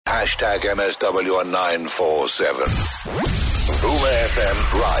Hashtag MSW on 947. Boomer FM,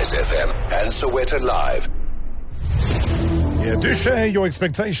 Rise FM, and Soweto Live. Yeah, do share your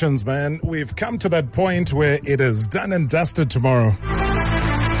expectations, man. We've come to that point where it is done and dusted tomorrow.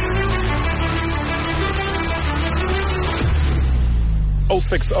 Oh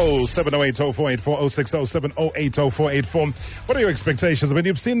 60-708-0484, 060-708-0484. What are your expectations? I mean,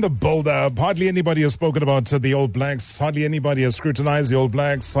 you've seen the build-up. Hardly anybody has spoken about the All Blacks. Hardly anybody has scrutinized the All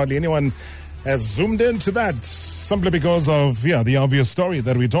Blacks. Hardly anyone has zoomed into that simply because of, the obvious story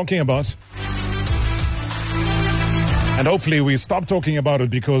that we're talking about. And hopefully we stop talking about it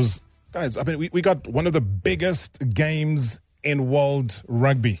because, guys, I mean, we got one of the biggest games in world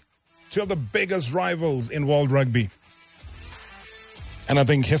rugby. Two of the biggest rivals in world rugby. And I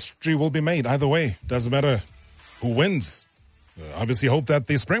think history will be made either way. Doesn't matter who wins. Obviously hope that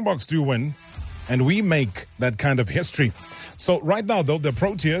the Springboks do win and we make that kind of history. So right now, though, the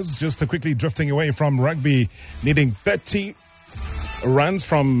Proteas just quickly drifting away from rugby, needing 30 runs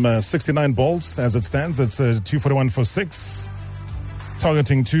from 69 balls as it stands. It's 241 for 6,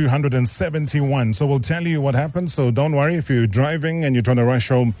 targeting 271. So we'll tell you what happened. So don't worry if you're driving and you're trying to rush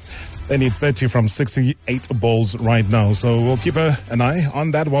home. They need 30 from 68 balls right now. So we'll keep an eye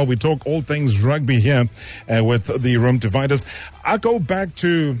on that while we talk all things rugby here with the Room Dividers. I'll go back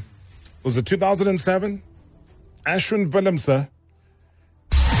to, was it 2007? Ashwin Willemse.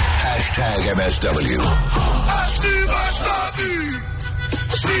 Hashtag MSW.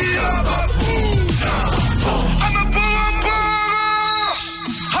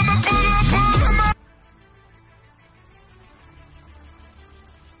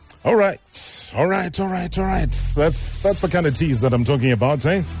 All right. That's the kind of tease that I'm talking about,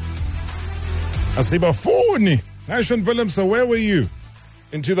 eh? Asiba Foni. Ashwin Willemse, where were you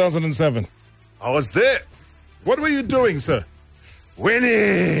in 2007? I was there. What were you doing, sir?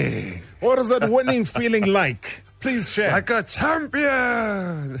 Winning. What is that winning feeling like? Please share. Like a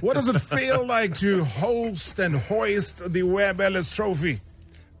champion. What does it feel like to host and hoist the Webb Ellis Trophy?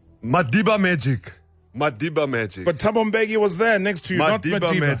 Madiba magic. Madiba magic. But Thabo Mbeki was there next to you, not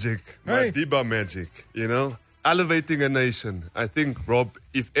Madiba. Magic. Hey? Madiba magic, Elevating a nation. I think, Rob,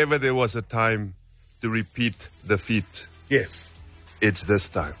 if ever there was a time to repeat the feat, yes, it's this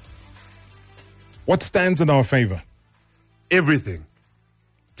time. What stands in our favor? Everything.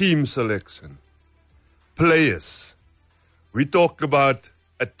 Team selection. Players. We talk about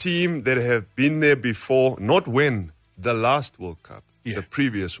a team that have been there before, not when, the last World Cup. Yeah. The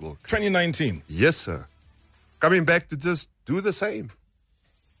previous World Cup. 2019. Yes, sir. Coming back to just do the same.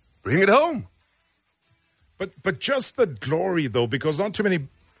 Bring it home. But just the glory, though, because not too many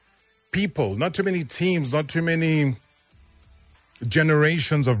people, not too many teams, not too many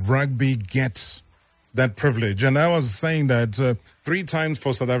generations of rugby get that privilege. And I was saying that 3 times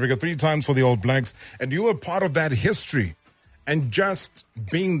for South Africa, 3 times for the All Blacks, and you were part of that history. And just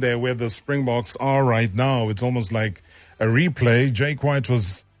being there where the Springboks are right now, it's almost like a replay. Jake White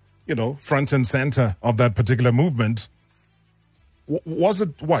was, front and center of that particular movement. Was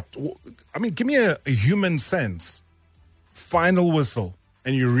it what? I mean, give me a human sense. Final whistle,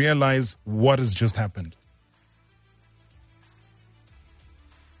 and you realize what has just happened.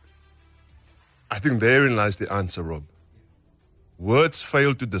 I think therein lies the answer, Rob. Words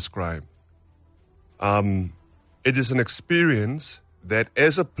fail to describe. It is an experience that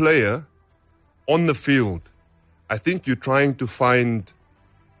as a player on the field, I think you're trying to find,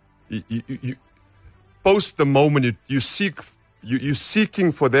 you post the moment, you're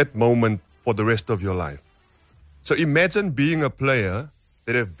seeking for that moment for the rest of your life. So imagine being a player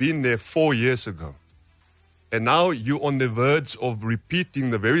that have been there 4 years ago. And now you're on the verge of repeating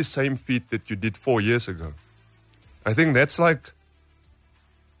the very same feat that you did 4 years ago. I think that's like,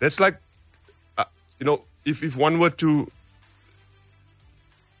 if one were to,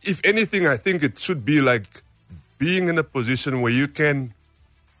 if anything, I think it should be like being in a position where you can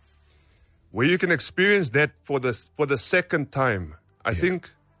experience that for the second time. I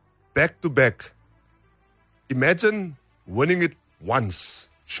think back to back. Imagine winning it once.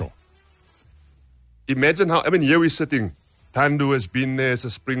 Sure. Imagine here we're sitting. Thando has been there as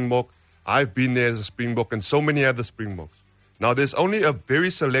a Springbok. I've been there as a Springbok and so many other Springboks. Now, there's only a very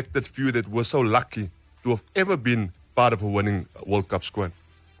selected few that were so lucky to have ever been part of a winning World Cup squad.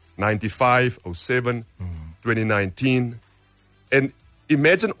 95, 07, 2019. And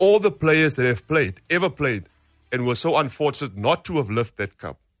imagine all the players that have ever played, and were so unfortunate not to have lifted that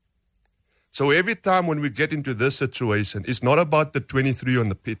cup. So every time when we get into this situation, it's not about the 23 on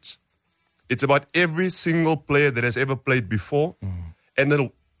the pitch. It's about every single player that has ever played before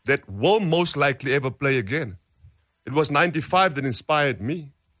and that will most likely ever play again. It was 95 that inspired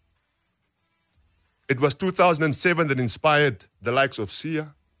me. It was 2007 that inspired the likes of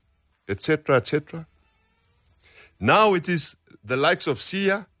Sia, etc., etc. Now it is the likes of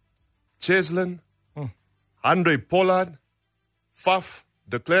Sia, Cheslin, Andre Pollard, Faf,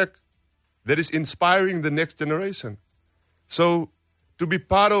 de Klerk, that is inspiring the next generation. So to be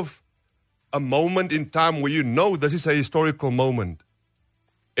part of a moment in time where you know this is a historical moment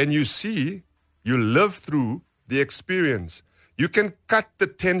and you see, you live through the experience. You can cut the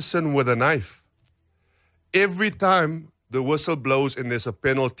tension with a knife. Every time the whistle blows and there's a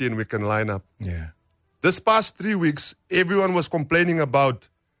penalty and we can line up. Yeah. This past 3 weeks, everyone was complaining about,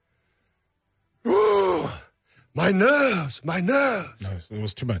 oh, my nerves. No, it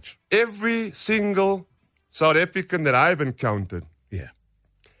was too much. Every single South African that I've encountered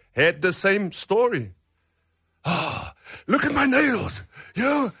had the same story. Look at my nails. You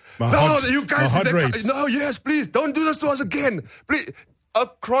know, you guys. No, yes, please, don't do this to us again. Please,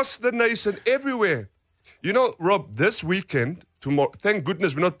 across the nation, everywhere. You know, Rob, this weekend, tomorrow, thank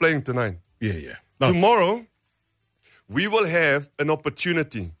goodness we're not playing tonight. Yeah. No. Tomorrow, we will have an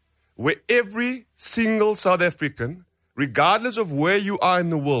opportunity where every single South African, regardless of where you are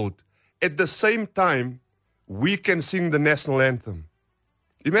in the world, at the same time, we can sing the national anthem.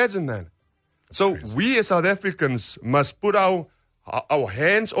 Imagine that. So we as South Africans must put our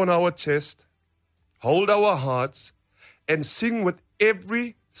hands on our chest, hold our hearts, and sing with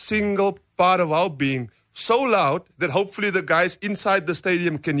every single part of our being so loud that hopefully the guys inside the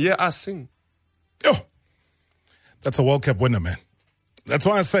stadium can hear us sing. Oh, that's a World Cup winner, man. That's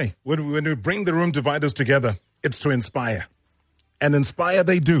why I say, when we bring the room dividers together, it's to inspire. And inspire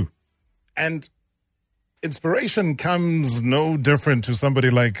they do. And inspiration comes no different to somebody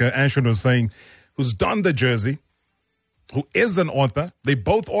like Ashwin was saying, who's donned the jersey, who is an author. They're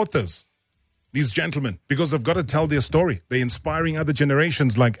both authors, these gentlemen, because they've got to tell their story. They're inspiring other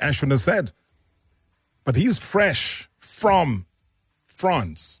generations, like Ashwin has said. But he's fresh from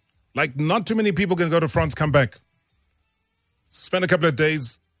France. Like, not too many people can go to France, come back. Spend a couple of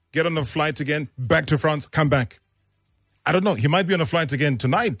days, get on a flight again, back to France, come back. I don't know. He might be on a flight again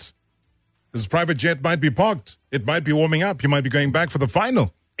tonight. His private jet might be parked. It might be warming up. He might be going back for the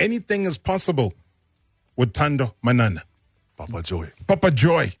final. Anything is possible with Thando Manana. Papa Joy. Papa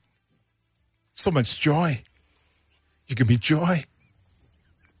Joy. So much joy. You give me joy.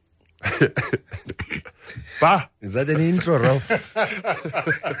 Pa. Is that an intro, Rob?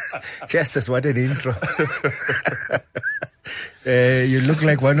 Yes, that's what an intro. You look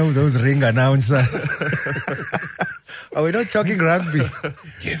like one of those ring announcers. Are we not talking rugby?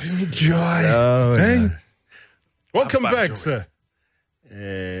 Giving me joy. Oh, hey? No. Welcome back, sir.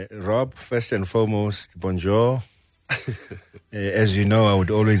 Rob, first and foremost, bonjour. As you know, I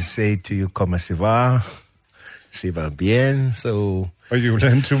would always say to you, "Comment ça va? Ça va bien?" So, you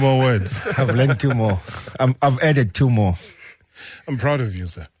learned 2 more words. I've learned 2 more. I've added 2 more. I'm proud of you,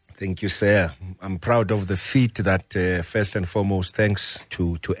 sir. Thank you, sir. I'm proud of the feat that, first and foremost, thanks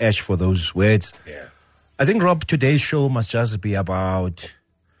to Ash for those words. Yeah. I think, Rob, today's show must just be about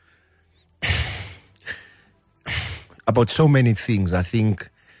so many things. I think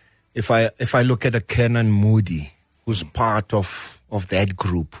if I look at a Kenan Moody, who's part of that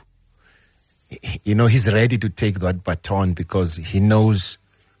group, you know, he's ready to take that baton because he knows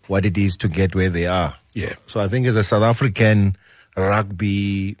what it is to get where they are. Yeah. So I think as a South African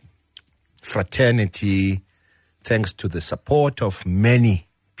rugby fraternity, thanks to the support of many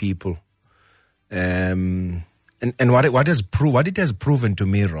people, and what it has proven to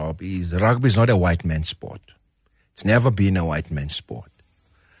me, Rob, is rugby is not a white man's sport. It's never been a white man's sport.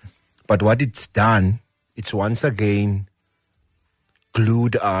 But what it's done, it's once again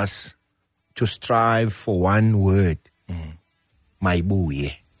glued us to strive for one word,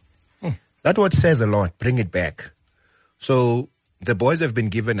 Maibuye. That word says a lot. Bring it back. So the boys have been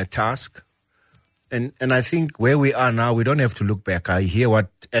given a task. And I think where we are now, we don't have to look back. I hear what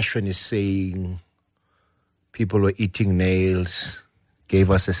Ashwin is saying. People were eating nails, gave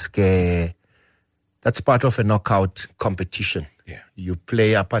us a scare. That's part of a knockout competition. Yeah. You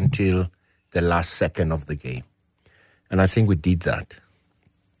play up until the last second of the game. And I think we did that.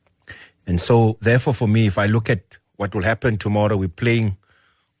 And so, therefore, for me, if I look at what will happen tomorrow, we're playing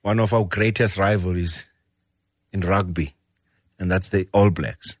one of our greatest rivalries in rugby, and that's the All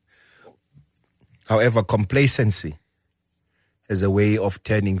Blacks. However, complacency is a way of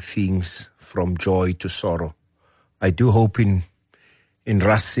turning things from joy to sorrow. I do hope in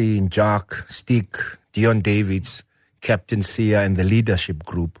Rassie, in Jack, Stick, Dion Davids, Captain Sia, and the leadership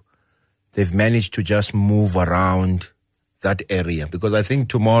group, they've managed to just move around that area. Because I think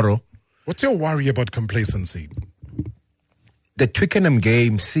tomorrow... What's your worry about complacency? the Twickenham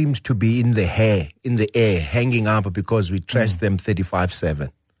game seems to be in the air, hanging up because we trashed them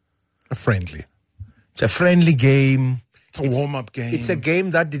 35-7. A friendly. It's a friendly game. It's a warm-up game. It's a game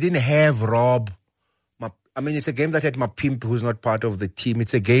that didn't have Rob. It's a game that had Mapimp, who's not part of the team.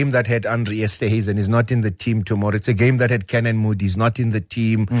 It's a game that had Andre Esterhuizen, he's not in the team tomorrow. It's a game that had Kenan Moody, he's not in the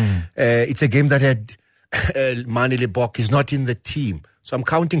team. It's a game that had Mani Lebok, he's not in the team. So I'm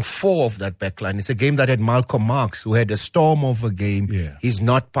counting 4 of that backline. It's a game that had Malcolm Marx, who had a storm of a game. Yeah. He's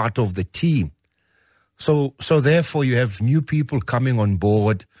not part of the team. So therefore you have new people coming on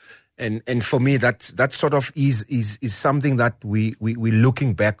board. And for me, that sort of is something that we're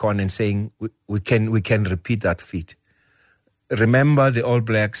looking back on and saying we can repeat that feat. Remember, the All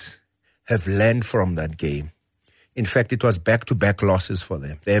Blacks have learned from that game. In fact, it was back-to-back losses for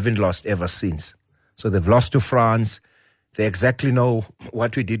them. They haven't lost ever since. So they've lost to France. They exactly know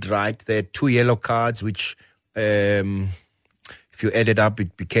what we did right. They had 2 yellow cards, which, if you add it up,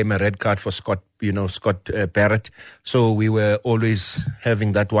 it became a red card for Scott Barrett. So we were always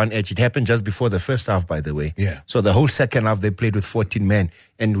having that one edge. It happened just before the first half, by the way. Yeah. So the whole second half, they played with 14 men,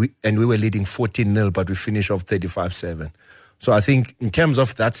 and we were leading 14-0, but we finished off 35-7. So I think in terms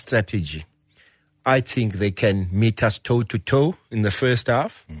of that strategy, I think they can meet us toe-to-toe in the first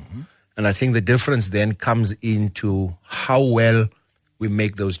half. Mm-hmm. And I think the difference then comes into how well we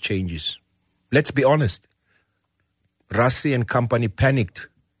make those changes. Let's be honest. Rassie and company panicked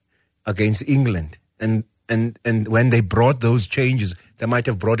against England. And when they brought those changes, they might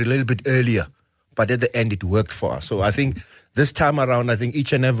have brought it a little bit earlier. But at the end, it worked for us. So I think this time around, I think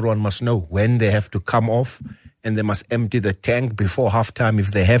each and everyone must know when they have to come off, and they must empty the tank before halftime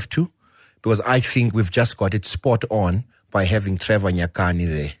if they have to. Because I think we've just got it spot on by having Trevor Nyakani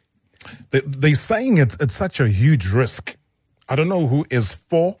there. They're saying it's such a huge risk. I don't know who is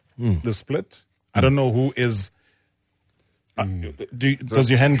for the split. I don't know who is... does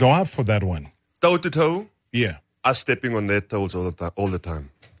your hand go up for that one? Toe to toe? Yeah. Us stepping on their toes all the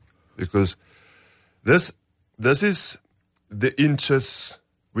time. Because this is the inches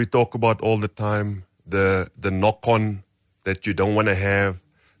we talk about all the time, the knock-on that you don't want to have.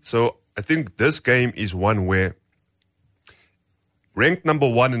 So I think this game is one where ranked number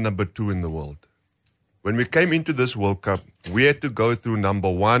 1 and number 2 in the world. When we came into this World Cup, we had to go through number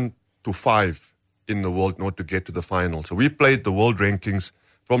 1 to 5 in the world in order to get to the final. So we played the world rankings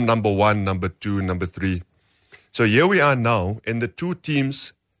from number 1, number 2, number 3. So here we are now, and the 2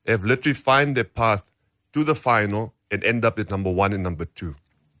 teams have literally found their path to the final and end up at number 1 and number 2.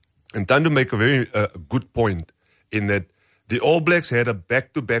 And Thando make a very good point in that the All Blacks had a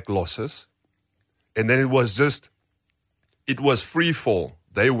back-to-back losses, and then it was free fall.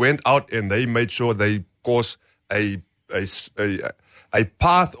 They went out and they made sure they caused a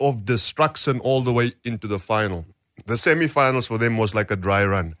path of destruction all the way into the final. The semi-finals for them was like a dry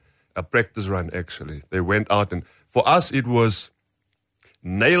run, a practice run actually. They went out, and for us it was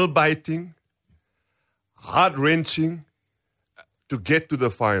nail-biting, heart-wrenching to get to the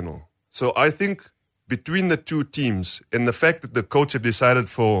final. So I think between the 2 teams and the fact that the coach have decided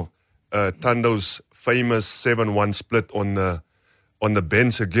for Thando's famous 7-1 split on the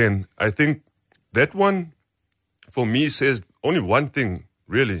bench again, I think that one for me says only one thing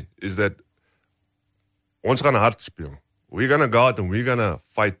really, is that ons gaan hard speel. We're going to go out and we're going to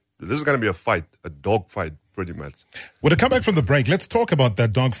fight. This is going to be a fight, a dog fight pretty much. Well, to come back from the break, let's talk about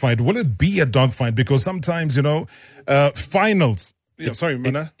that dog fight. Will it be a dog fight? Because sometimes, finals. Yeah, sorry,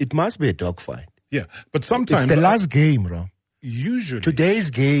 Mana. It must be a dog fight. Yeah, but sometimes... It's the last game, bro. Usually. Today's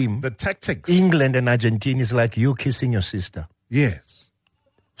game, the tactics. England and Argentina is like you kissing your sister. Yes.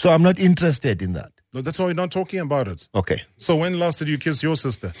 So I'm not interested in that. No, that's why we're not talking about it. Okay. So when last did you kiss your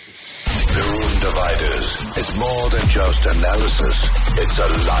sister? The Room Dividers. It's more than just analysis. It's a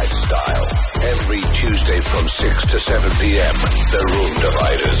lifestyle. Every Tuesday from 6 to 7 p.m. The Room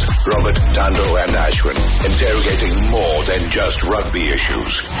Dividers. Robert, Thando and Ashwin. Interrogating more than just rugby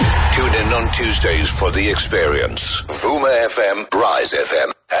issues. Tune in on Tuesdays for The Experience. Vuma FM, Rise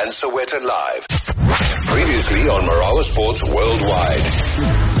FM and Soweto Live. Previously on Marawa Sports Worldwide.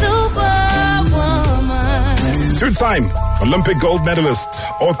 Superwoman. 2-time Olympic gold medalist,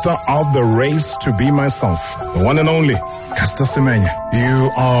 author of The Race to Be Myself, the one and only Caster Semenya.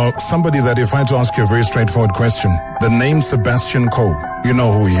 You are somebody that if I had to ask you a very straightforward question, the name Sebastian Coe, you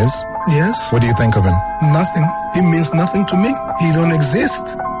know who he is? Yes. What do you think of him? Nothing. He means nothing to me. He don't exist.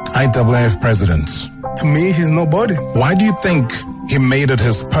 IAAF president. To me, he's nobody. Why do you think he made it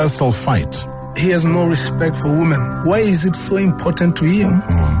his personal fight? He has no respect for women. Why is it so important to him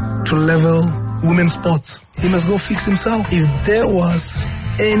to level women's sports? He must go fix himself. If there was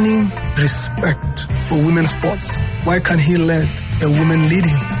any respect for women's sports, why can't he let a woman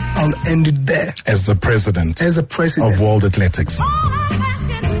leading? I'll end it there. As the president. As a president. Of World Athletics.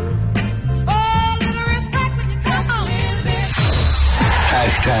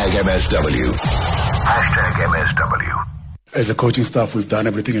 #MSW. #MSW. As a coaching staff, we've done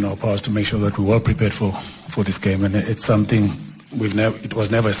everything in our powers to make sure that we were prepared for this game, and it's something it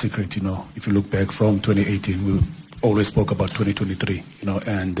was never a secret, you know. If you look back from 2018, we always spoke about 2023, you know,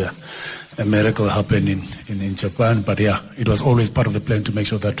 and a miracle happened in Japan. But yeah, it was always part of the plan to make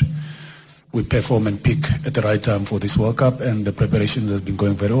sure that we perform and peak at the right time for this World Cup, and the preparations has been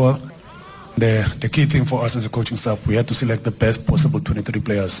going very well. The key thing for us as a coaching staff, we had to select the best possible 23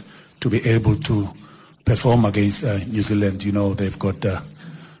 players to be able to perform against New Zealand. You know, they've got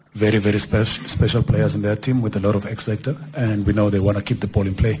very, very special players in their team with a lot of X factor, and we know they want to keep the ball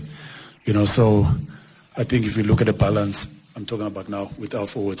in play. You know, so I think if you look at the balance, I'm talking about now with our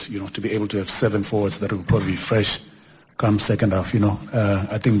forwards, you know, to be able to have 7 forwards that will probably be fresh come second half, you know.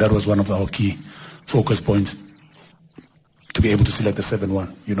 I think that was one of our key focus points, to be able to select the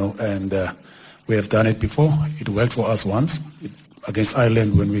 7-1, you know, and we have done it before. It worked for us once against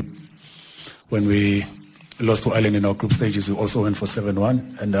Ireland when we lost to Ireland in our group stages. We also went for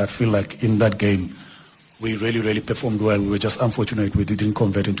 7-1, and I feel like in that game we really, really performed well. We were just unfortunate we didn't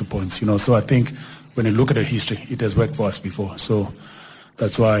convert into points, you know. So I think when you look at the history, it has worked for us before. So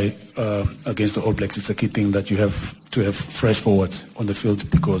that's why against the All Blacks, it's a key thing that you have to have fresh forwards on the field,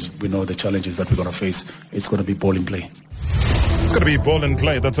 because we know the challenges that we're going to face. It's going to be ball in play. It's going to be ball and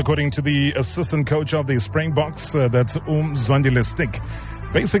play. That's according to the assistant coach of the Springboks. That's Zwandile Stick.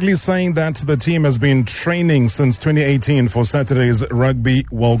 Basically saying that the team has been training since 2018 for Saturday's Rugby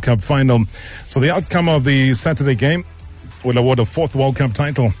World Cup final. So the outcome of the Saturday game will award a 4th World Cup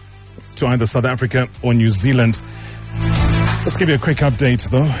title to either South Africa or New Zealand. Let's give you a quick update,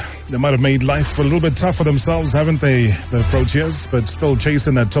 though. They might have made life a little bit tough for themselves, haven't they, the Proteas, but still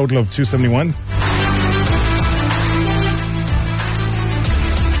chasing that total of 271.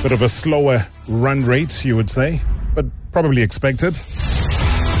 Bit of a slower run rate, you would say, but probably expected.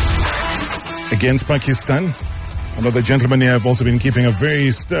 Against Pakistan. I know the gentlemen here have also been keeping a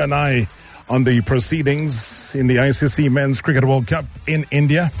very stern eye on the proceedings in the ICC Men's Cricket World Cup in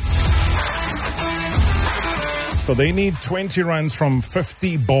India. So they need 20 runs from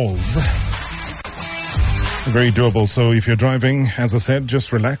 50 balls. Very doable. So if you're driving, as I said,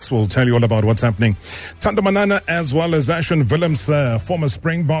 just relax. We'll tell you all about what's happening. Thando Manana, as well as Ashwin Willemse, former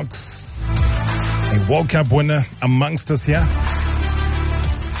Springboks, a World Cup winner amongst us here.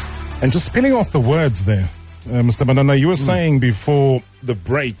 And just spilling off the words there, Mr. Manana, you were saying before the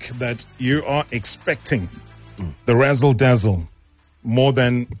break that you are expecting the razzle-dazzle more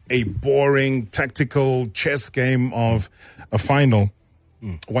than a boring tactical chess game of a final.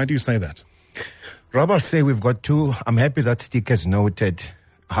 Why do you say that? Rob, I'll say we've got 2. I'm happy that Stick has noted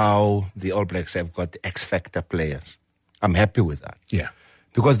how the All Blacks have got X-factor players. I'm happy with that. Yeah.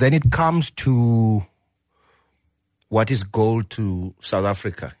 Because then it comes to what is goal to South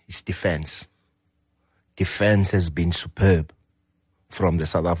Africa is defense. Defense has been superb from the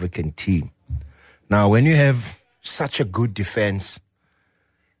South African team. Now, when you have such a good defense,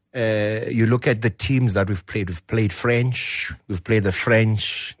 you look at the teams that we've played. We've played French. We've played the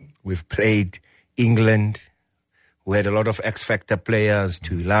French. We've played England. We had a lot of X-factor players,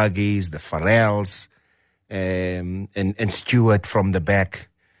 Tuilagis, the Farrells, and Stewart from the back.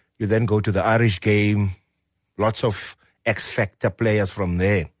 You then go to the Irish game, lots of X-factor players from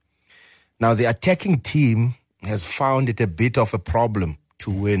there. Now, the attacking team has found it a bit of a problem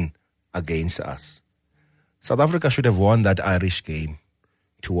to win against us. South Africa should have won that Irish game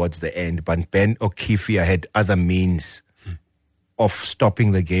towards the end, but Ben O'Keefe had other means of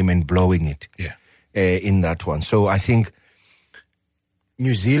stopping the game and blowing it in that one. So I think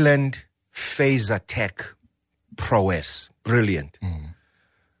New Zealand phase attack prowess, brilliant.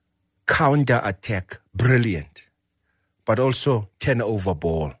 Counter attack, brilliant. But also turnover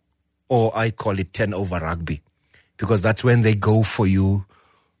ball, or I call it turnover rugby, because that's when they go for you,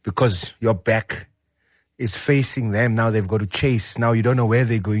 because your back is facing them. Now they've got to chase. Now you don't know where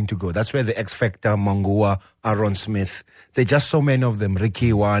they're going to go. That's where the X-Factor, Mangua, Aaron Smith, there are just so many of them,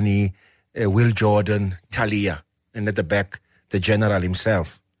 Ricky Iwani, Will Jordan, Talia, and at the back, the general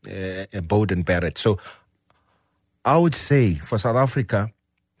himself, Bowden Barrett. So I would say for South Africa,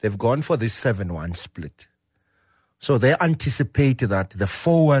 they've gone for this 7-1 split. So they anticipate that the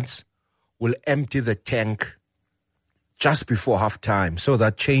forwards will empty the tank just before halftime, so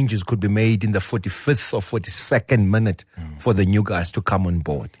that changes could be made in the 45th or 42nd minute for the new guys to come on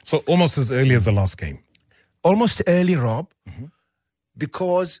board. So almost as early as the last game. Almost early, Rob.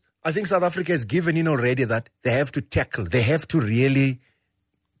 because I think South Africa has given in already that they have to tackle. They have to really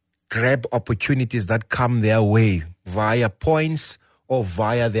grab opportunities that come their way via points or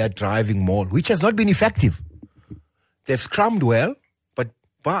via their driving maul, which has not been effective. They've scrummed well,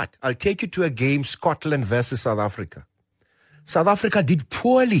 but I'll take you to a game, Scotland versus South Africa. South Africa did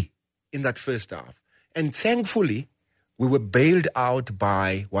poorly in that first half. And thankfully, we were bailed out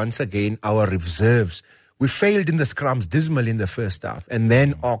by, once again, our reserves. We failed in the scrums dismally in the first half. And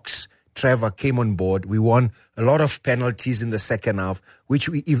then Trevor came on board. We won a lot of penalties in the second half, which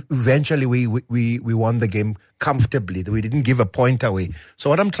we eventually won the game comfortably. We didn't give a point away. So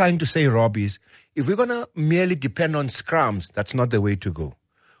what I'm trying to say, Rob, is if we're going to merely depend on scrums, that's not the way to go.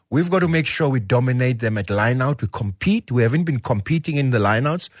 We've got to make sure we dominate them at line-out. We compete. We haven't been competing in the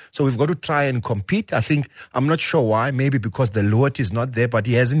line-outs, so we've got to try and compete. I'm not sure why. Maybe because the Lord is not there, but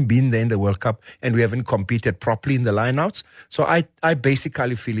he hasn't been there in the World Cup, and we haven't competed properly in the line-outs. So I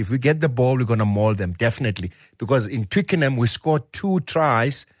basically feel if we get the ball, we're going to maul them, definitely. Because in Twickenham, we scored 2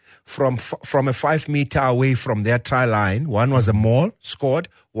 tries from a 5 meter away from their try line. One was a maul, scored.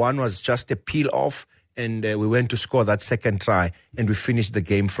 One was just a peel off. And we went to score that second try, and we finished the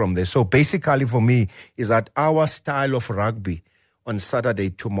game from there. So basically for me is that our style of rugby on Saturday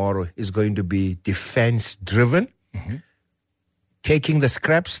tomorrow is going to be defense-driven, taking the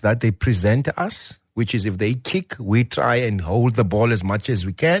scraps that they present us, which is if they kick, we try and hold the ball as much as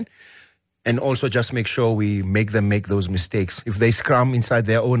we can, and also just make sure we make them make those mistakes. If they scrum inside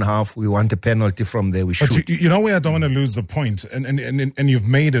their own half, we want a penalty from there, we shoot. But you know where I don't want to lose the point, and you've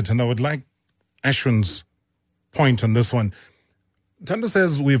made it, and I would like Ashwin's point on this one. Thando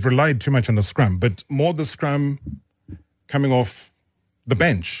says we've relied too much on the scrum, but more the scrum coming off the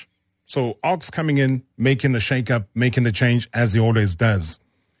bench. So Ox coming in, making the shake-up, making the change, as he always does.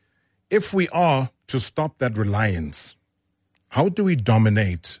 If we are to stop that reliance, how do we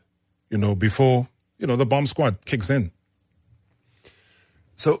dominate, before, the bomb squad kicks in?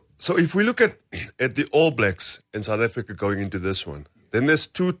 So if we look at the All Blacks in South Africa going into this one, then there's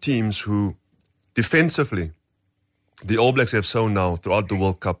 2 teams who defensively, the All Blacks have shown now throughout the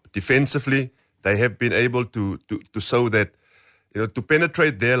World Cup. Defensively, they have been able to show that, to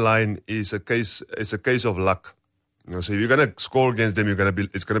penetrate their line is a case of luck. So if you're going to score against them,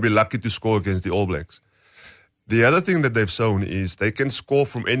 it's going to be lucky to score against the All Blacks. The other thing that they've shown is they can score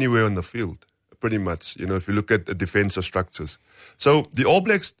from anywhere on the field, pretty much. If you look at the defensive structures. So the All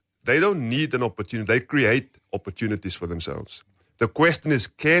Blacks, they don't need an opportunity. They create opportunities for themselves. The question is,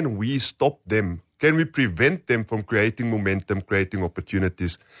 can we stop them? Can we prevent them from creating momentum, creating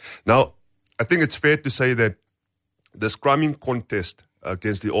opportunities? Now, I think it's fair to say that the scrumming contest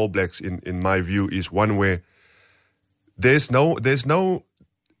against the All Blacks, in my view, is one where there's no,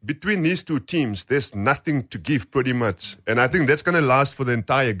 between these 2 teams, there's nothing to give pretty much. And I think that's going to last for the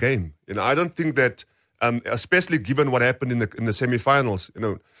entire game. I don't think that, especially given what happened in the semi-finals,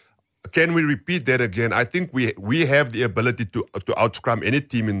 can we repeat that again? I think we have the ability to outscrum any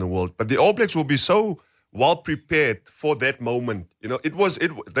team in the world. But the All Blacks will be so well prepared for that moment.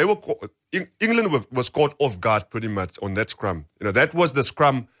 England was caught off guard pretty much on that scrum. That was the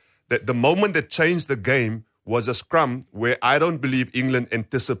scrum. That the moment that changed the game was a scrum where I don't believe England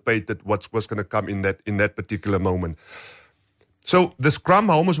anticipated what was going to come in that particular moment. So the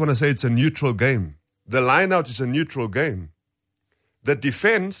scrum, I almost want to say it's a neutral game. The line-out is a neutral game. The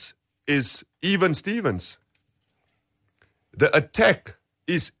defense is even Stevens. The attack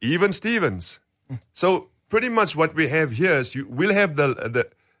is even Stevens. So pretty much what we have here is we'll have the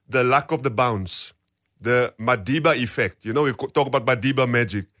luck of the bounce, the Madiba effect. We talk about Madiba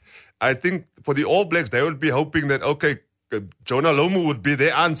magic. I think for the All Blacks, they would be hoping that, Jonah Lomu would be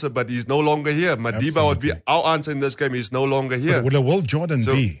their answer, but he's no longer here. Madiba would be our answer in this game. He's no longer here. But will a Will Jordan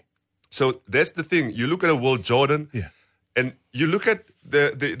be? So that's the thing. You look at a Will Jordan, and you look at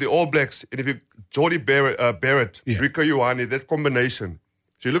the All Blacks, and if you Jody Barrett, Rico Ioane, that combination.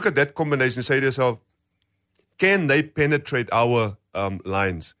 So you look at that combination and say to yourself, can they penetrate our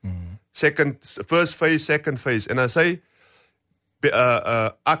lines? First phase, second phase. And I say,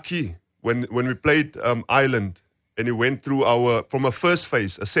 Aki, when we played Ireland, and he went through from a first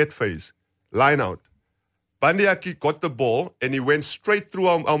phase, a set phase, line out. Bandi Aki got the ball, and he went straight through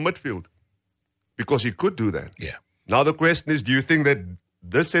our midfield because he could do that. Yeah. Now the question is, do you think that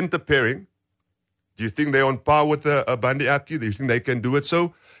this centre pairing, do you think they're on par with Bandi Aki? Do you think they can do it?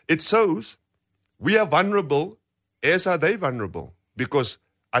 So it shows we are vulnerable, as are they vulnerable, because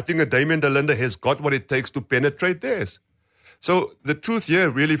I think that Damian Delinde has got what it takes to penetrate theirs. So the truth here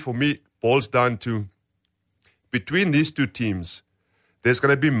really for me boils down to, between these 2 teams, there's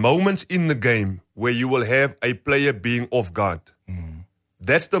going to be moments in the game where you will have a player being off guard.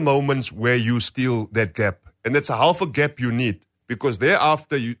 that's the moments where you steal that gap. And that's a half a gap you need, because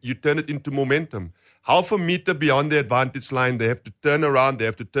thereafter you turn it into momentum. Half a meter beyond the advantage line, they have to turn around, they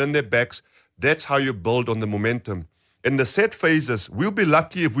have to turn their backs. That's how you build on the momentum. In the set phases, we'll be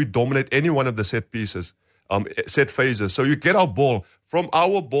lucky if we dominate any one of the set phases. So you get our ball. From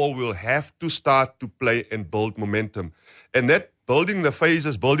our ball, we'll have to start to play and build momentum. And that building the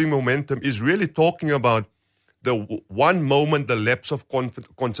phases, building momentum is really talking about the one moment, the lapse of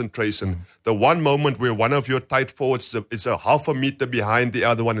concentration, the one moment where one of your tight forwards is a half a meter behind the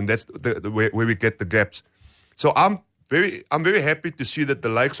other one, and that's where we get the gaps. So I'm very happy to see that the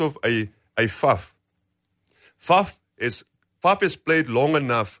likes of a Faf has played long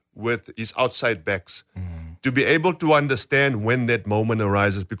enough with his outside backs to be able to understand when that moment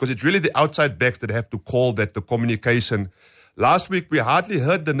arises, because it's really the outside backs that have to call that, the communication. Last week, we hardly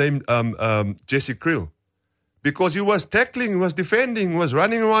heard the name Jesse Kriel, because he was tackling, he was defending, he was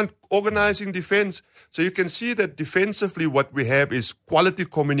running around, organizing defense. So you can see that defensively what we have is quality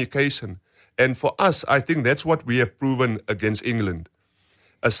communication. And for us, I think that's what we have proven against England.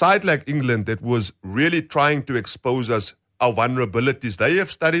 A side like England that was really trying to expose us, our vulnerabilities. They have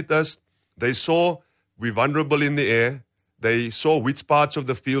studied us. They saw we're vulnerable in the air. They saw which parts of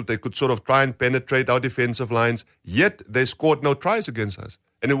the field they could sort of try and penetrate our defensive lines, yet they scored no tries against us.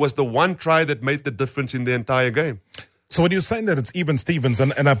 And it was the one try that made the difference in the entire game. So when you're saying that it's even Stevens,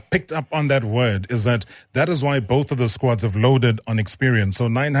 and I picked up on that word, is that is why both of the squads have loaded on experience. So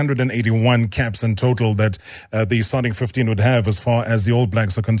 981 caps in total that the starting 15 would have as far as the All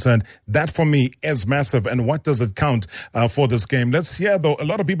Blacks are concerned. That for me is massive. And what does it count for this game? Let's hear, though, a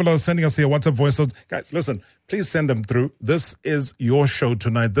lot of people are sending us their WhatsApp voice. So guys, listen, please send them through. This is your show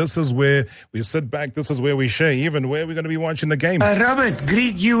tonight. This is where we sit back. This is where we share, even where we're going to be watching the game. Robert,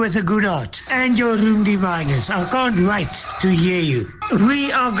 greet you with a good heart. And your room dividers. I can't wait to hear you.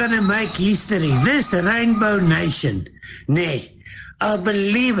 We are going to make history. This Rainbow Nation. Nay, I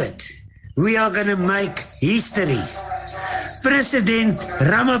believe it. We are going to make history. President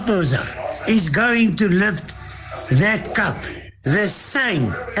Ramaphosa is going to lift that cup. The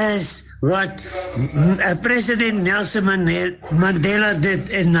same as what President Nelson Mandela did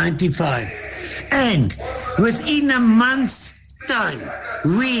in 95. And within a month's time,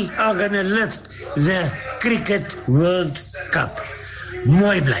 we are going to lift the Cricket World Cup.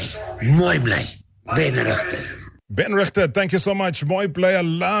 Mooi bly. Ben Richter. Ben Richter, thank you so much. Mooi bly, I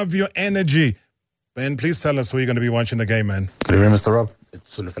love your energy. Ben, please tell us where you're going to be watching the game, man. Good evening, Mr. Rob.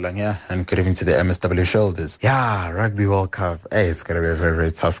 It's Willemse here, and good evening to the MSW shoulders. Yeah, Rugby World Cup. Hey, it's going to be a very,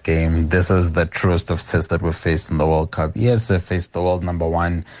 very tough game. This is the truest of tests that we've faced in the World Cup. Yes, we faced the world number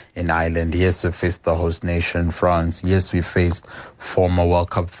one in Ireland. Yes, we faced the host nation, France. Yes, we faced former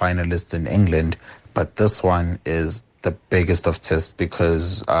World Cup finalists in England. But this one is the biggest of tests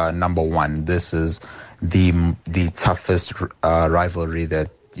because, number one, this is the toughest rivalry that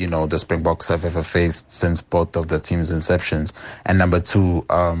the Springboks have ever faced since both of the teams' inceptions. And number two,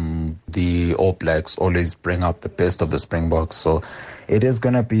 the All Blacks always bring out the best of the Springboks. So it is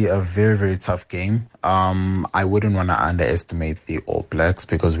going to be a very, very tough game. I wouldn't want to underestimate the All Blacks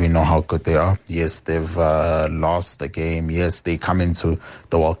because we know how good they are. Yes, they've lost the game. Yes, they come into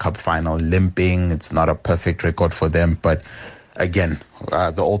the World Cup final limping. It's not a perfect record for them, but again,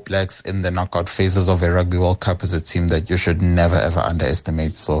 the All Blacks in the knockout phases of a Rugby World Cup is a team that you should never, ever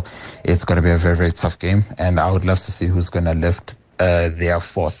underestimate. So it's going to be a very, very tough game. And I would love to see who's going to lift their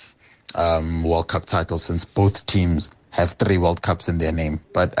fourth World Cup title, since both teams have 3 World Cups in their name.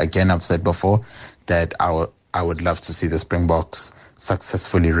 But again, I've said before that I would love to see the Springboks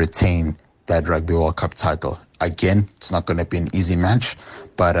successfully retain that Rugby World Cup title. Again, it's not going to be an easy match.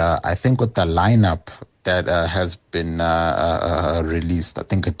 But I think with the lineup that has been released, I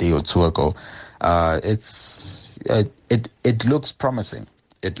think a day or two ago, it looks promising.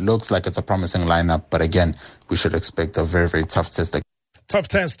 It looks like it's a promising lineup, but again, we should expect a very, very tough test. Tough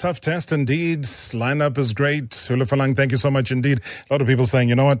test indeed. Lineup is great. Willemse, thank you so much indeed. A lot of people saying,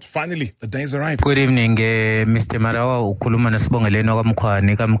 you know what, finally, the day's arrived. Good evening, Mr. Marawa. Ukhuluma nesibongeleni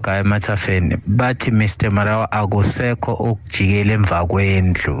okamkhwani kamgaya emathafeni. Bathi Mr. Marawa akusekho okujikela emva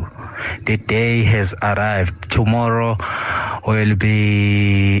kwendlu. The day has arrived. Tomorrow we'll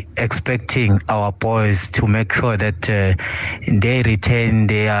be expecting our boys to make sure that they retain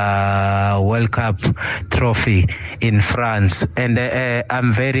their World Cup trophy in France. And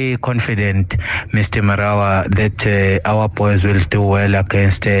I'm very confident, Mr. Marawa, that our boys will do well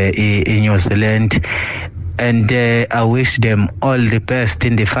against New Zealand. And I wish them all the best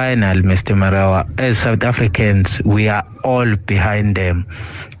in the final, Mr. Marawa. As South Africans, we are all behind them.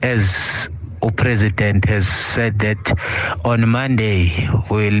 As President has said that on Monday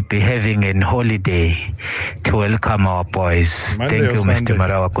we'll be having a holiday to welcome our boys. Monday Thank or you, Sunday? Mr.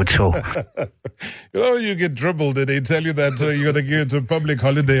 Marawa. Good show. You know, you get dribbled and they tell you that you're going to go to a public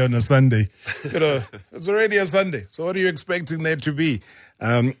holiday on a Sunday. You know, it's already a Sunday. So what are you expecting there to be?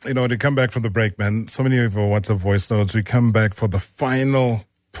 To come back from the break, man. So many of our WhatsApp voice notes. We come back for the final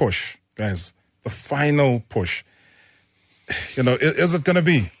push, guys. The final push. Is it going to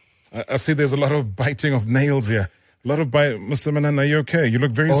be? I see there's a lot of biting of nails here. A lot of Mr. Manana, are you okay? You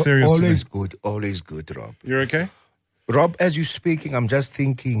look very serious today. Always good, Rob. You're okay? Rob, as you're speaking, I'm just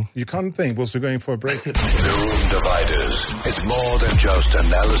thinking. You can't think whilst we're going for a break. The Room Dividers is more than just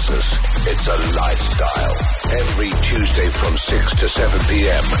analysis. It's a lifestyle. Every Tuesday from 6 to 7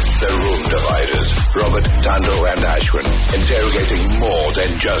 p.m., The Room Dividers, Robert, Thando and Ashwin, interrogating more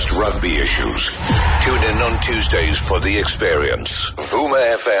than just rugby issues. Tune in on Tuesdays for the experience.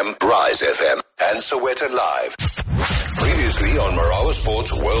 Vuma FM, Rise FM, and Soweto Live. Previously on Marawa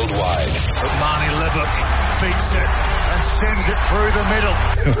Sports Worldwide. Mani Libbok beats it and sends it through the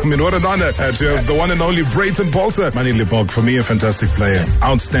middle. I mean, what an honor to have the one and only Brayton Paulser. Manny Libbok, for me, a fantastic player.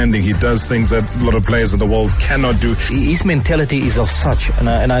 Outstanding. He does things that a lot of players in the world cannot do. His mentality is of such, and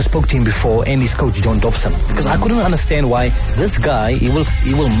I spoke to him before, and his coach, John Dobson, because I couldn't understand why this guy, he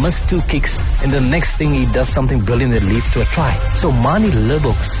will miss 2 kicks, and the next thing he does something brilliant that leads to a try. So Manny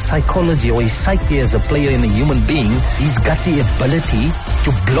Libbok's psychology or his psyche as a player and a human being, he's got the ability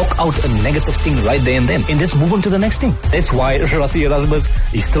to block out a negative thing right there and then, and just move on to the next thing. That's why Rassie Erasmus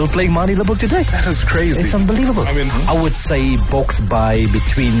is still playing Manny Libbok today. That is crazy. It's unbelievable. I mean, I would say box by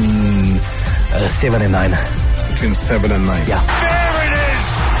between 7 and 9. Between 7 and 9. Yeah. There it is!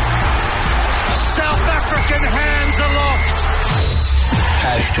 South African hands aloft.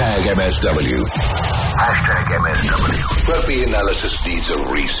 Hashtag MSW. Hashtag MSW. Rugby analysis needs a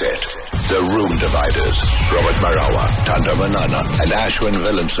reset. The Room Dividers, Robert Marawa, Thando Manana, and Ashwin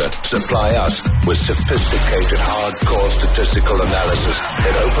Willemse supply us with sophisticated, hardcore statistical analysis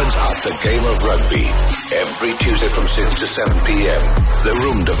that opens up the game of rugby. Every Tuesday from 6 to 7 p.m. The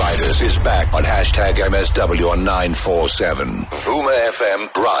Room Dividers is back on hashtag MSW on 947. Vuma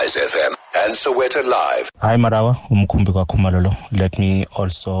FM, Rise FM, and Soweto Live. Hi Marawa, umkumbika kumalolo. Let me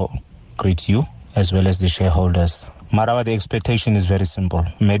also greet you as well as the shareholders. Marawa, the expectation is very simple.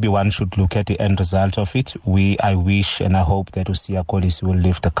 Maybe one should look at the end result of it. I wish and I hope that Usia Kolisi will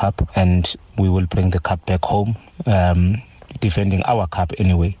lift the cup and we will bring the cup back home, defending our cup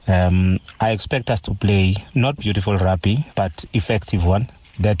anyway. I expect us to play not beautiful rugby, but effective one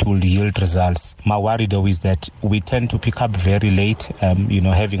that will yield results. My worry though is that we tend to pick up very late,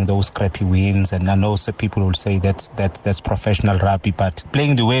 having those crappy wins, and I know some people will say that's professional rugby, but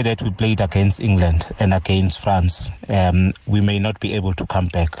playing the way that we played against England and against France, we may not be able to come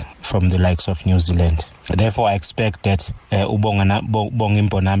back from the likes of New Zealand. Therefore, I expect that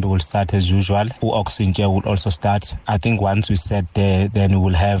Bongimponambi will start as usual. Oxinje will also start. I think once we set there, then we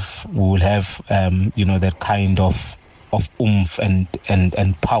will have that kind of oomph and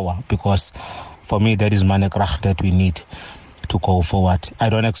power, because for me that is manekrach that we need to go forward. I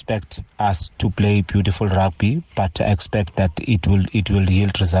don't expect us to play beautiful rugby, but I expect that it will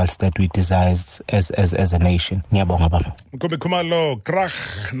yield results that we desire as a nation. Ngiyabonga baba. Nkobe Khumalo,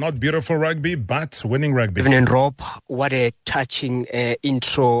 krach, not beautiful rugby, but winning rugby. Evening, Rob. What a touching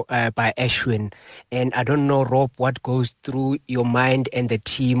intro by Ashwin. And I don't know, Rob, what goes through your mind and the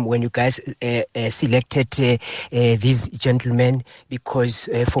team when you guys selected these gentlemen, because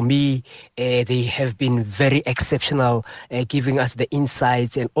for me, they have been very exceptional, giving us the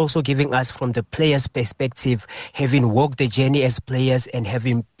insights and also giving us from the players' perspective, having walked the journey as players and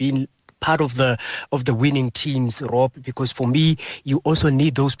having been part of the winning teams, Rob, because for me, you also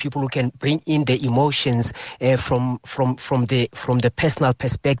need those people who can bring in the emotions from the personal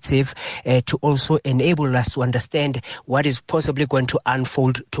perspective to also enable us to understand what is possibly going to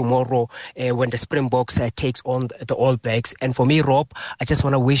unfold tomorrow when the Springboks takes on the All Blacks. And for me, Rob, I just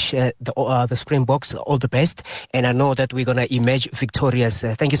want to wish the Springboks all the best, and I know that we're going to emerge victorious.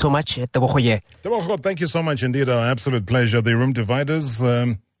 Thank you so much. Thank you so much indeed. Our absolute pleasure. The Room Dividers,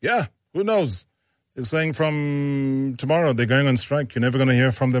 who knows? They're saying from tomorrow they're going on strike. You're never going to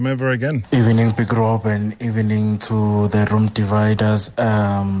hear from them ever again. Evening, Big Rob, and evening to the Room Dividers,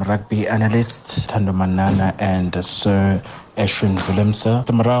 rugby analyst Thando Manana and Sir Ashwin Willemse.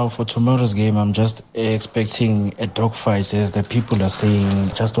 Tomorrow, for tomorrow's game, I'm just expecting a dogfight, as the people are saying.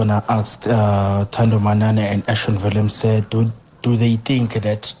 Just want to ask Thando Manana and Ashwin Willemse, do they think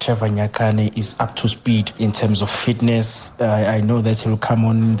that Trevor Nyakane is up to speed in terms of fitness? I know that he'll come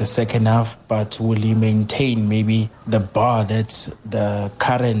on in the second half, but will he maintain maybe the bar that the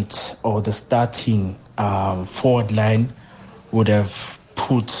current or the starting forward line would have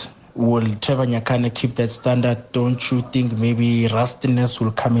put? Will Trevor Nyakane keep that standard? Don't you think maybe rustiness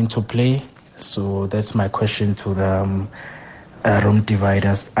will come into play? So that's my question to the Room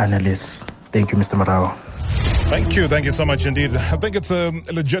Dividers analysts. Thank you, Mr. Marao. Thank you so much indeed. I think it's a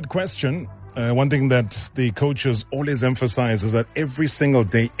legit question. One thing that the coaches always emphasize is that every single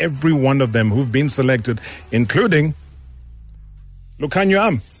day, every one of them who've been selected, including Lukhanyo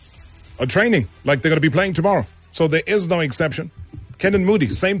Am, are training like they're going to be playing tomorrow. So there is no exception. Kenan Moody,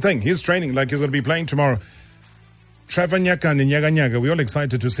 same thing. He's training like he's going to be playing tomorrow. Trevor Nyakane, Nyaga, we're all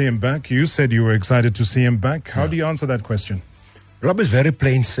excited to see him back. You said you were excited to see him back. How do you answer that question? Rob, is very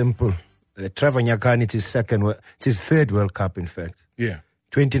plain simple. Trevor Nyakane, it's his third World Cup, in fact. Yeah.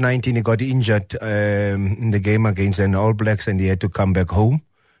 2019, he got injured in the game against the All Blacks and he had to come back home.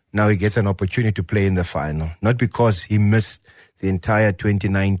 Now he gets an opportunity to play in the final. Not because he missed the entire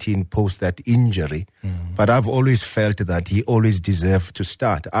 2019 post that injury, but I've always felt that he always deserved to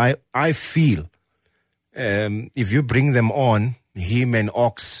start. I feel if you bring them on, him and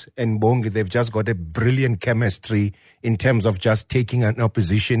Ox and Bongi, they've just got a brilliant chemistry in terms of just taking an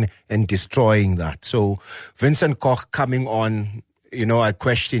opposition and destroying that. So Vincent Koch coming on, I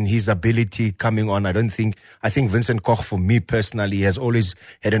question his ability coming on. I think Vincent Koch, for me personally, has always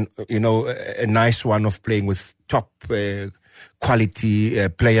had a nice one of playing with top quality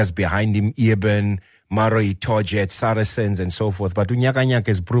players behind him, Eben, Maro Itoje, Saracens and so forth. But Nyaka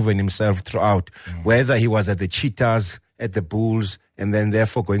has proven himself throughout, whether he was at the Cheetahs, at the Bulls, and then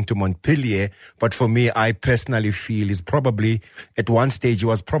therefore going to Montpellier. But for me, I personally feel he's probably, at one stage, he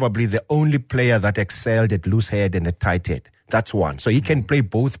was probably the only player that excelled at loose head and at tight head. That's one. So he can play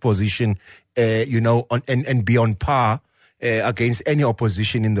both positions, and be on par against any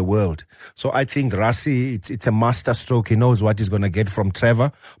opposition in the world. So I think Rassi, it's a master stroke. He knows what he's going to get from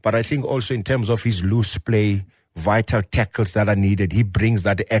Trevor. But I think also in terms of his loose play, vital tackles that are needed, he brings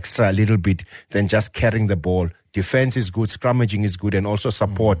that extra a little bit than just carrying the ball. Defense is good, scrummaging is good, and also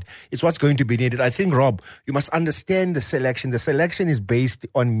support. It's what's going to be needed. I think, Rob, you must understand the selection. The selection is based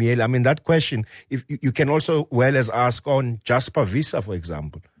on Miele. I mean, that question, if you can also well as ask on Jasper Visa, for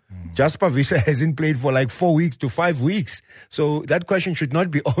example. Jasper Visa hasn't played for like 4 weeks to 5 weeks. So that question should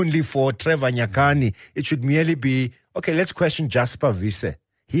not be only for Trevor Nyakane. It should merely be, okay, let's question Jasper Visa.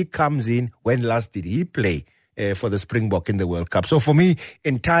 He comes in, when last did he play for the Springbok in the World Cup? So for me,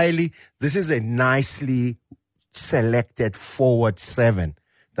 entirely, this is a nicely selected forward seven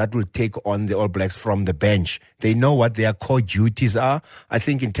that will take on the All Blacks from the bench. They know what their core duties are. I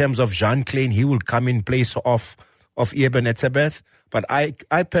think in terms of Jean Klein, he will come in place of Eben Etzebeth. But I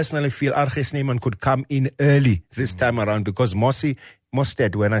personally feel Arge Snyman could come in early this time around because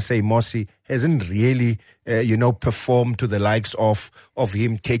Mostert, when I say Mossie, hasn't really, performed to the likes of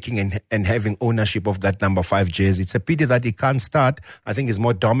him taking and having ownership of that number 5 jersey. It's a pity that he can't start. I think he's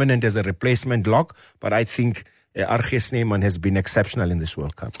more dominant as a replacement lock, but I think Arge Snyman has been exceptional in this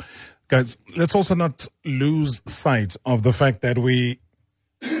World Cup. Guys, let's also not lose sight of the fact that we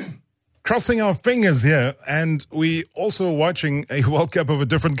crossing our fingers here, and we also watching a World Cup of a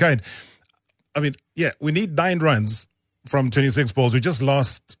different kind. I mean, yeah, we need 9 runs from 26 balls. We just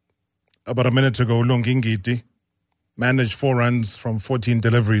lost about a minute ago. Longingiti managed 4 runs from 14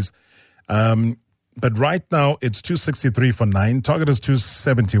 deliveries. But right now, it's 263 for 9. Target is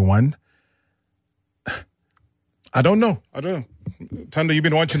 271. I don't know. Thando, you've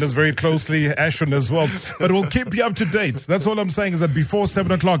been watching this very closely, Ashwin as well. But we'll keep you up to date. That's all I'm saying, is that before 7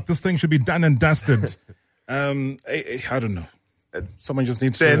 o'clock, this thing should be done and dusted. I don't know. Someone just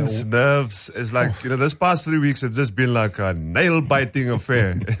needs tense to... nerves. It's like, this past 3 weeks have just been like a nail-biting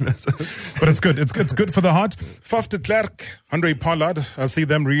affair. But it's good. It's good for the heart. Faf de Klerk, Andre Pollard, I see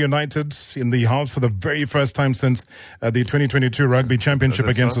them reunited in the halves for the very first time since the 2022 Rugby Championship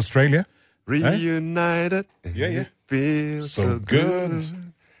against Australia. Reunited. Yeah. Feels so good.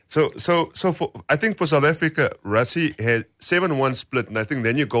 So I think for South Africa, Rassi had 7-1 split, and I think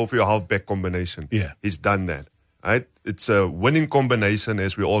then you go for your halfback combination. Yeah. He's done that. Right? It's a winning combination,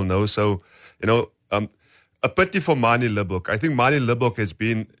 as we all know. So, a pity for Manie Libbok. I think Manie Libbok has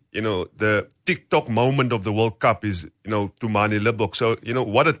been, the TikTok moment of the World Cup is, to Manie Libbok. So,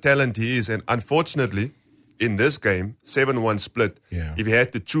 what a talent he is. And unfortunately, in this game, 7-1 split, if he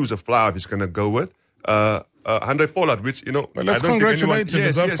had to choose a flower he's going to go with, Andre Pollard, which, But let's congratulate him.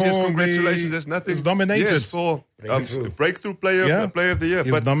 Yes, congratulations. There's nothing. He's nominated. Yes, for breakthrough player of the year.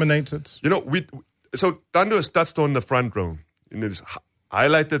 He's nominated. So Thando has touched on the front row.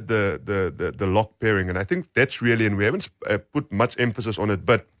 highlighted the lock pairing, and I think that's really, and we haven't put much emphasis on it,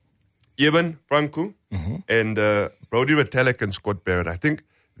 but Eben Franco and Brody Retallick and Scott Barrett, I think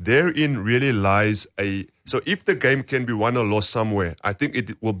therein really lies so if the game can be won or lost somewhere, I think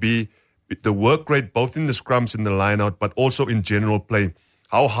it will be the work rate both in the scrums in the line out, but also in general play.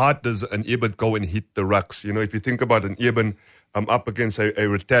 How hard does an Eben go and hit the rucks? You know, if you think about an Eben up against a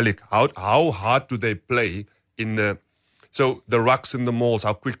Retallick, how hard do they play in the rucks and the mauls,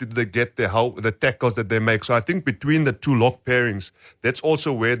 how quickly do they get there, how the tackles that they make. So I think between the two lock pairings, that's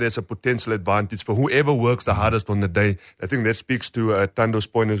also where there's a potential advantage for whoever works the hardest on the day. I think that speaks to Thando's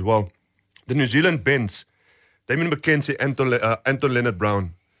point as well. The New Zealand bench, Damien McKenzie, Anton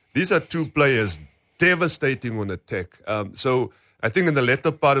Leonard-Brown, these are two players devastating on attack. So I think in the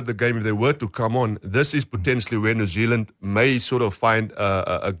latter part of the game, if they were to come on, this is potentially where New Zealand may sort of find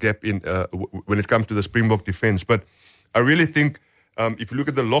a gap in when it comes to the Springbok defense. But I really think if you look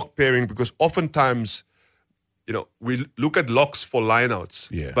at the lock pairing, because oftentimes, you know, we look at locks for lineouts.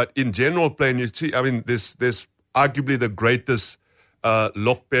 Yeah. But in general play, and you see, I mean, there's arguably the greatest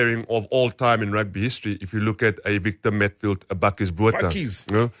lock pairing of all time in rugby history. If you look at a Victor Matfield, a Bakkies Botha,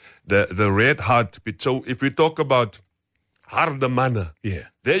 you know, the red heartbeat. So if we talk about harde manne,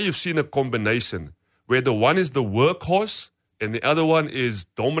 there you've seen a combination where the one is the workhorse and the other one is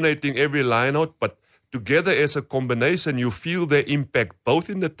dominating every lineout, but together as a combination, you feel their impact both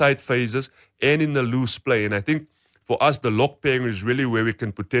in the tight phases and in the loose play. And I think for us, the lock pairing is really where we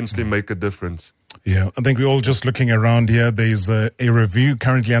can potentially make a difference. Yeah, I think we're all just looking around here. There's a review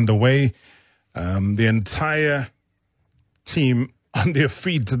currently underway. The entire team on their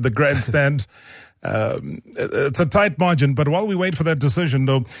feet at the grandstand. It's a tight margin, but while we wait for that decision,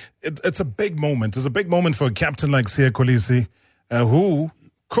 though, it's a big moment. It's a big moment for a captain like Siya Kolisi, who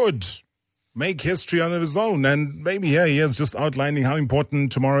could make history on his own, and maybe he is just outlining how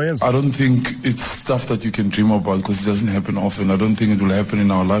important tomorrow is. I don't think it's stuff that you can dream about because it doesn't happen often. I don't think it will happen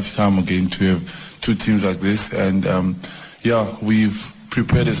in our lifetime again to have two teams like this. And we've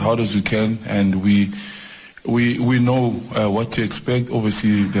prepared as hard as we can, and we know what to expect.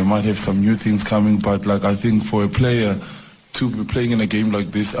 Obviously, they might have some new things coming, but I think for a player to be playing in a game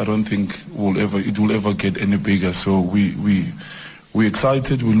like this, I don't think it will ever get any bigger. So we're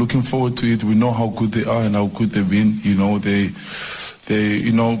excited. We're looking forward to it. We know how good they are and how good they've been. You know, they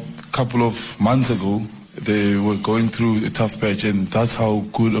a couple of months ago, they were going through a tough patch, and that's how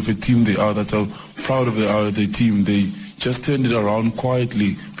good of a team they are. That's how proud of they are of their team. They just turned it around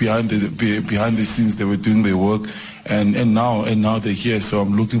quietly behind the scenes. They were doing their work, and now they're here. So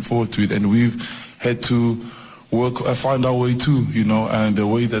I'm looking forward to it. And we've had to find our way too. You know, and the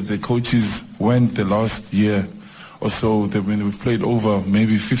way that the coaches went the last year or so, we've played over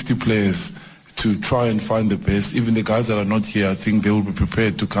maybe 50 players to try and find the best. Even the guys that are not here, I think they will be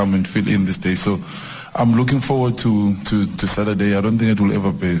prepared to come and fill in this day. So I'm looking forward to Saturday. I don't think it will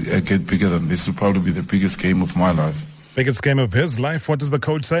ever get bigger than this. Will probably be the biggest game of my life. Biggest game of his life. What does the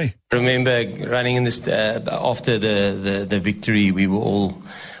coach say? I remember running in this after the victory. We were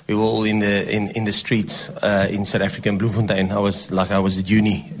all in the streets in South Africa in Bloemfontein. I was at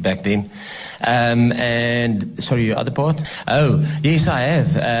uni back then. And sorry, your other part? Oh, yes, I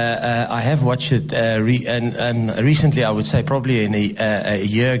have. I have watched it recently. I would say probably a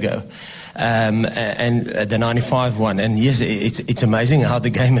year ago. And the 95 one, and yes, it's amazing how the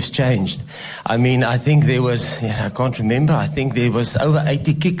game has changed. I mean, I think there was, I can't remember, I think there was over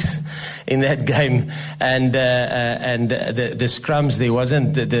 80 kicks in that game, and the scrums, there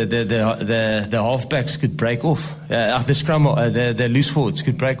wasn't the halfbacks could break off, the loose forwards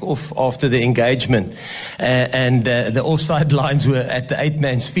could break off after the engagement, and the offside lines were at the 8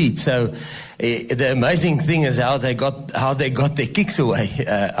 man's feet. So the amazing thing is how they got their kicks away.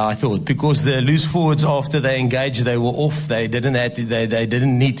 I thought, because the loose forwards, after they engaged, they were off. They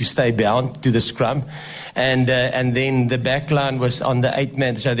didn't need to stay bound to the scrum, and then the back line was on the 8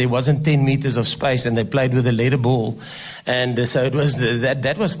 man, so there wasn't 10 meters of space, and they played with a leather ball, and so it was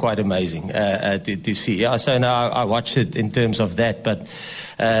that was quite amazing to see. Yeah, so now I watched it in terms of that, but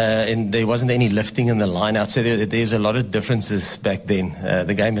and there wasn't any lifting in the line out, so there's a lot of differences back then.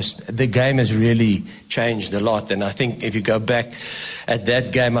 The game has really changed a lot, and I think if you go back at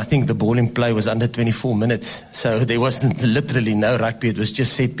that game, I think the ball in play was under 24 minutes, so there wasn't literally no rugby. It was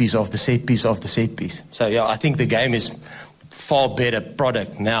just set piece after set piece after set piece. So yeah, I think the game is far better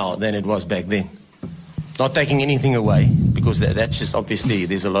product now than it was back then. Not taking anything away, because that's just obviously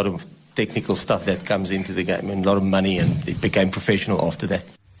there's a lot of technical stuff that comes into the game and a lot of money, and it became professional after that.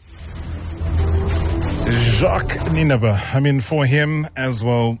 Jacques Nienaber, I mean, for him as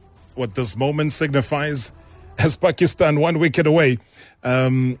well, what this moment signifies, as Pakistan 1 wicket away.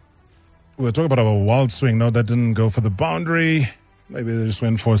 We were talking about our wild swing. No, that didn't go for the boundary. Maybe they just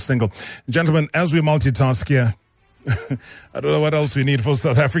went for a single. Gentlemen, as we multitask here, I don't know what else we need for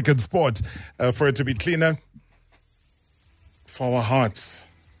South African sport for it to be cleaner. For our hearts.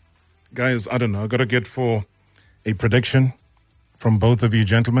 Guys, I don't know. I got to get for a prediction from both of you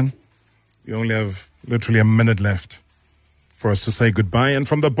gentlemen. We only have literally a minute left for us to say goodbye. And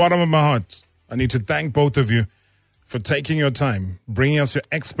from the bottom of my heart, I need to thank both of you for taking your time, bringing us your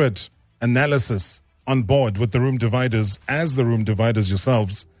expert analysis on board with the Room Dividers as the Room Dividers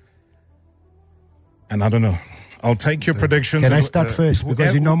yourselves. And I don't know. I'll take your predictions. Can I start first?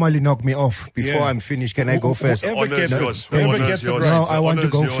 Because you normally knock me off before I'm finished. Can I go first? Whoever gets it right. No, I want to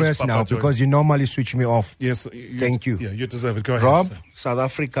go first now because you normally switch me off. Yes. Thank you. Yeah, you deserve it. Go ahead. Rob, sir. South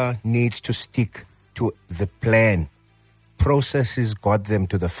Africa needs to stick to the plan. Processes got them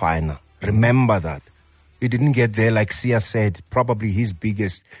to the final. Remember that. He didn't get there, like Sia said, probably his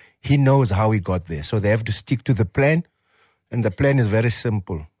biggest. He knows how he got there. So they have to stick to the plan. And the plan is very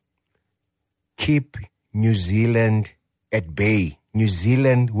simple. Keep New Zealand at bay. New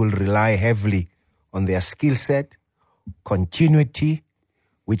Zealand will rely heavily on their skill set, continuity,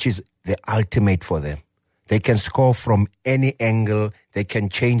 which is the ultimate for them. They can score from any angle. They can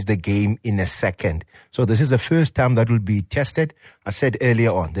change the game in a second. So this is the first time that will be tested. I said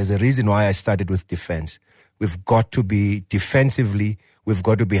earlier on, there's a reason why I started with defense. We've got to be defensively. We've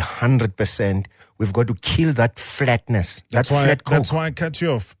got to be 100%. We've got to kill that flatness. That's why I cut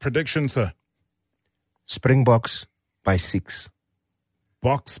you off. Prediction, sir. Springboks by 6.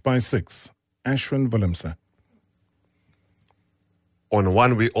 Box by 6. Ashwin, Willemse. On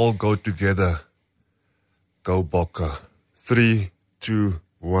 1, we all go together. Go Bokke. 3, 2,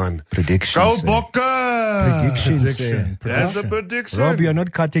 1. Prediction. Go Bokke! Prediction. That's a prediction. Rob, you're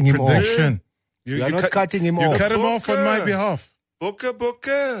not cutting him off. You're not cutting him off. You cut him off on my behalf.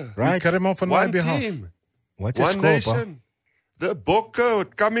 Bokke. Right. You cut him off on my behalf. One team. What's the One score, nation. The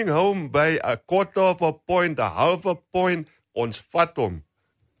Bokke coming home by a quarter of a point, a half a point, ons vat hom.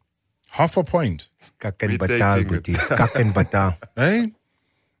 Half a point. Skak en betaal, Boetie. Skak en betaal. Hey?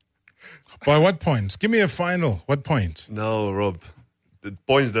 By what point? Give me a final. What point? No, Rob. The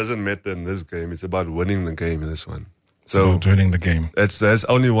points doesn't matter in this game. It's about winning the game in this one. So about winning the game. There's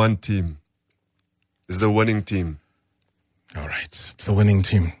only one team. It's the winning team. All right. It's the winning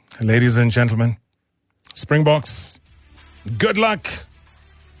team. Ladies and gentlemen, Springboks, good luck.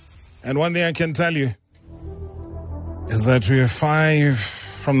 And one thing I can tell you is that we are 5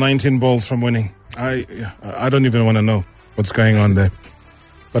 from 19 balls from winning. I don't even want to know what's going on there.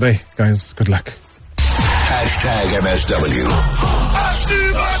 But hey, guys, good luck. Hashtag MSW.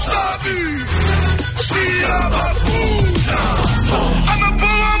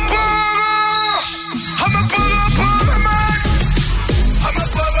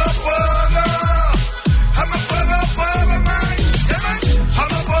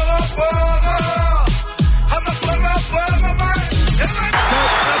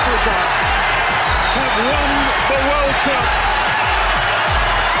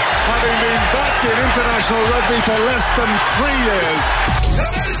 In international rugby for less than 3 years.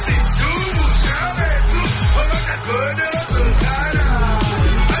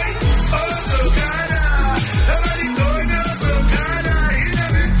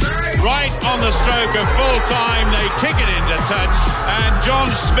 Right on the stroke of full time, they kick it into touch, and John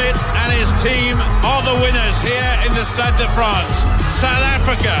Smith and his team are the winners here in the Stade de France. South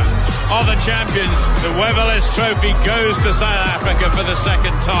Africa are the champions. The Weberless Trophy goes to South Africa for the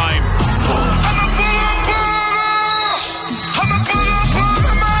second time.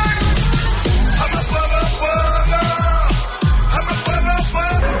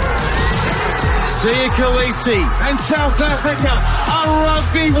 Sia Khaleesi and South Africa are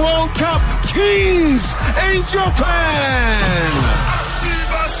Rugby World Cup kings in Japan.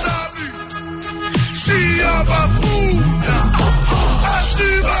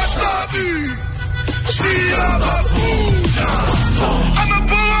 I'm a